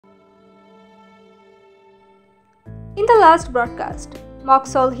In the last broadcast, Mok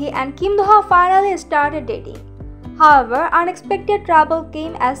Sol-hee and Kim Do-ha finally started dating. However, unexpected trouble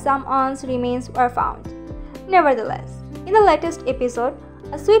came as some Eun's remains were found. Nevertheless, in the latest episode,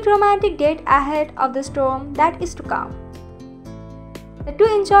 a sweet romantic date ahead of the storm that is to come. The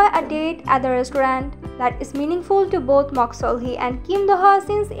two enjoy a date at the restaurant that is meaningful to both Mok Sol-hee and Kim Do-ha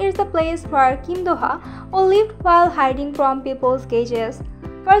since it's the place where Kim Do-ha, who lived while hiding from people's gaze,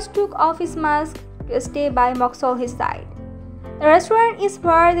 first took off his mask to stay by Mok Sol-hee's side. The restaurant is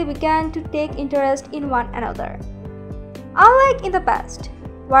where they began to take interest in one another. Unlike in the past,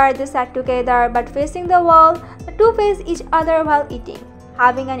 where they sat together but facing the wall, the two face each other while eating,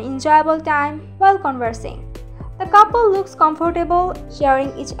 having an enjoyable time while conversing. The couple looks comfortable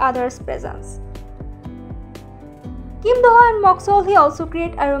sharing each other's presence. Kim Do-ha and Mok Sol-hee also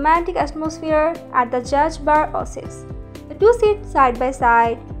create a romantic atmosphere at the Judge Bar Oasis. The two sit side by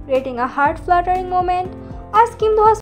side, creating a heart-fluttering moment as Kim Do-ha